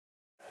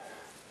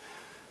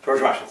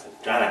George Washington,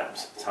 John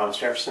Adams, Thomas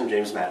Jefferson,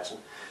 James Madison,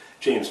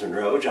 James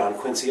Monroe, John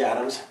Quincy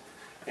Adams,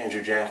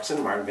 Andrew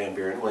Jackson, Martin Van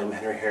Buren, William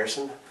Henry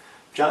Harrison,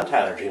 John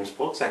Tyler, James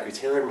Polk, Zachary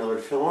Taylor,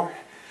 Millard Fillmore,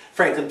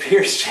 Franklin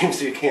Pierce, James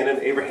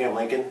Buchanan, Abraham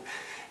Lincoln,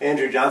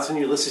 Andrew Johnson,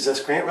 Ulysses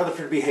S. Grant,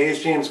 Rutherford B.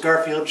 Hayes, James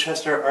Garfield,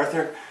 Chester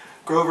Arthur,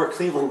 Grover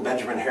Cleveland,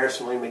 Benjamin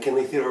Harrison, William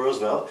McKinley, Theodore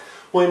Roosevelt,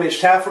 William H.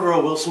 Taft,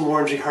 Earl Wilson,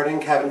 Warren G. Harding,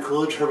 Calvin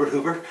Coolidge, Herbert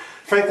Hoover,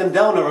 Franklin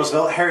Delano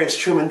Roosevelt, Harry S.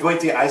 Truman,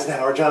 Dwight D.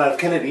 Eisenhower, John F.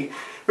 Kennedy,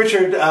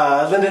 Richard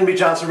Lyndon B.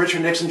 Johnson,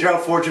 Richard Nixon,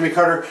 Gerald Ford, Jimmy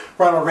Carter,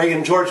 Ronald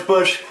Reagan, George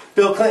Bush,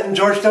 Bill Clinton,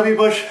 George W.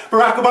 Bush,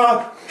 Barack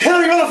Obama,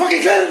 Hillary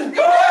motherfucking Clinton!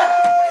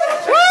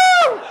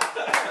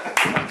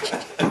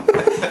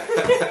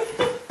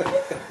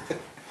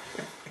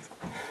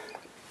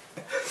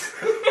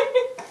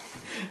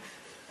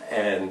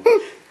 And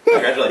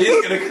congratulations.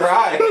 He's gonna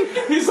cry.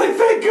 He's like,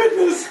 thank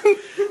goodness.